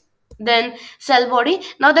 dendrites, then cell body.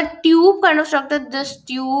 Now the tube kind of structure, this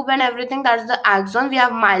tube and everything, that's the axon. We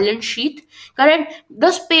have myelin sheath, correct?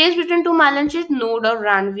 The space between two myelin sheath, node or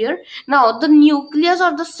Ranvier. Now the nucleus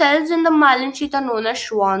or the cells in the myelin sheath are known as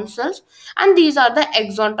Schwann cells, and these are the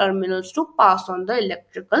axon terminals to pass on the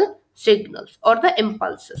electrical signals or the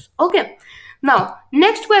impulses. Okay, now,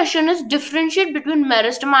 next question is differentiate between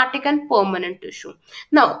meristematic and permanent tissue.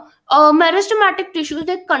 Now, meristematic tissues,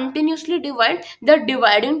 they continuously divide. They're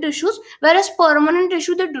dividing tissues, whereas permanent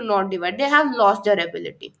tissue, they do not divide. They have lost their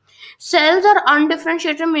ability. Cells are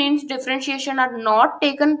undifferentiated, means differentiation are not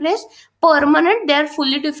taken place. Permanent, they are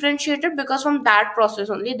fully differentiated because from that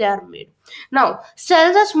process only they are made. Now,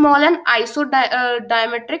 cells are small and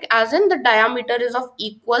isodiametric, as in the diameter is of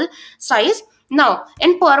equal size. Now,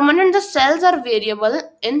 in permanent, the cells are variable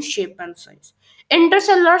in shape and size.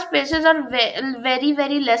 Intercellular spaces are very,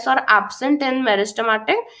 very less or absent in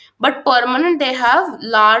meristematic, but permanent, they have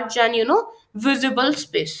large and visible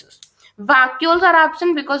spaces. Vacuoles are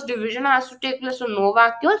absent because division has to take place, so no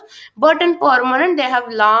vacuoles. But in permanent, they have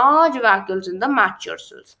large vacuoles in the mature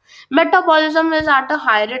cells. Metabolism is at a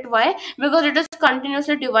high rate. Why? Because it is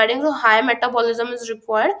continuously dividing, so high metabolism is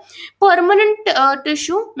required. Permanent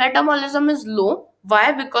tissue metabolism is low.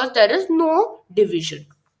 Why? Because there is no division.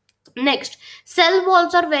 Next, cell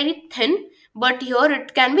walls are very thin, but here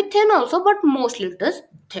it can be thin also, but mostly it is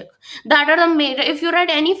thick. That are the major. If you write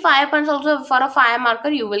any 5 points also for a 5 marker,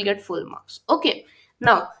 you will get full marks. Okay.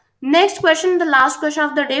 Now, next question, the last question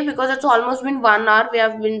of the day, because it's almost been 1 hour we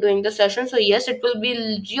have been doing the session. So yes, it will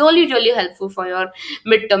be really, really helpful for your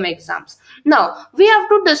midterm exams. Now, we have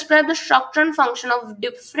to describe the structure and function of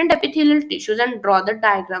different epithelial tissues and draw the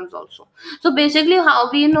diagrams also. So basically,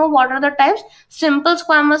 how we know what are the types? Simple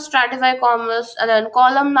squamous, stratified squamous, and then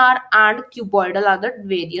columnar and cuboidal are the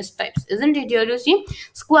various types. Isn't it? Here you see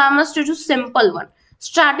squamous tissue, simple one.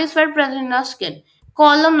 Stratified, present in our skin.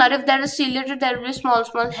 Columnar, if there is ciliated, there will be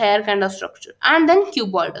small hair kind of structure. And then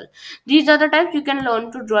cuboidal. These are the types. You can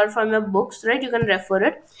learn to draw it from your books, right? You can refer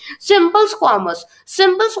it. Simple squamous.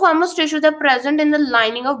 Simple squamous tissue, they're present in the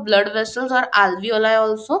lining of blood vessels or alveoli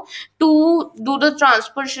also to do the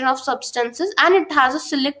transportation of substances, and it has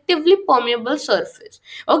a selectively permeable surface.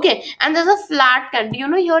 Okay, and there's a flat kind.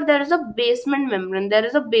 Here there is a basement membrane. There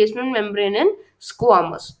is a basement membrane in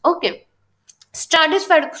squamous. Okay.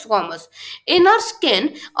 Stratified squamous. In our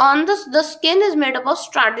skin, on the skin is made up of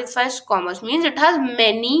stratified squamous, means it has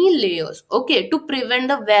many layers, okay, to prevent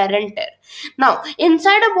the wear and tear. Now,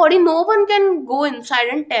 inside a body, no one can go inside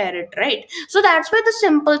and tear it, right? So that's why the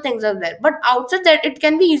simple things are there. But outside that, it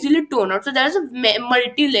can be easily torn out. So there is a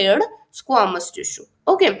multi-layered squamous tissue.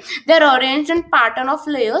 Okay, they're arranged in pattern of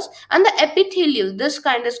layers, and the epithelial, this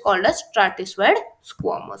kind is called as stratified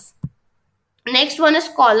squamous. Next one is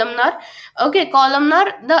columnar. Okay,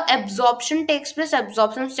 columnar, the absorption takes place,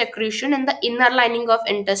 absorption secretion in the inner lining of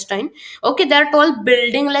intestine. Okay, they are called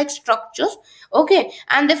building like structures. Okay,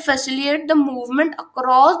 and they facilitate the movement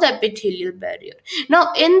across the epithelial barrier.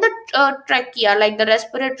 Now in the trachea, like the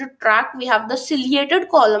respiratory tract, we have the ciliated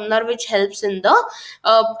columnar, which helps in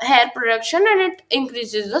the hair production, and it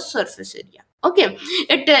increases the surface area. Okay,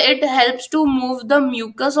 it helps to move the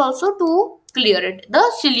mucus also to clear it,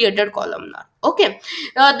 the ciliated columnar. Okay,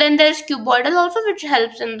 then there's cuboidal also, which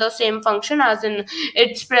helps in the same function, as in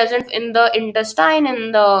it's present in the intestine,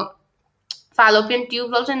 in the fallopian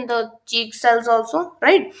tubes, also in the cheek cells also,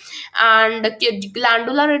 right? And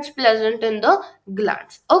glandular, it's present in the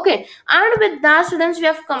glands. Okay, and with that, students, we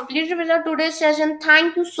have completed with our today's session.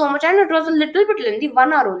 Thank you so much, and it was a little bit lengthy,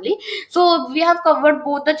 1 hour only. So we have covered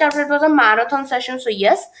both the chapters. It was a marathon session, so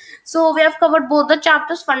yes. So we have covered both the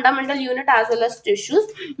chapters, fundamental unit as well as tissues.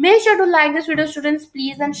 Make sure to like this video, students,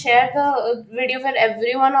 please, and share the video with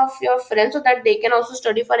every one of your friends, so that they can also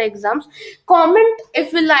study for exams. Comment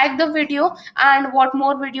if you like the video, and what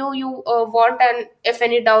more video you want, and if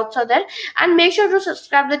any doubts are there. And make sure to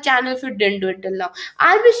subscribe the channel if you didn't do it till now.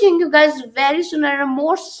 I'll be seeing you guys very soon, and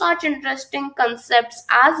more such interesting concepts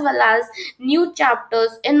as well as new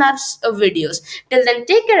chapters in our videos. Till then,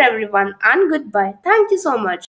 take care everyone, and goodbye. Thank you so much.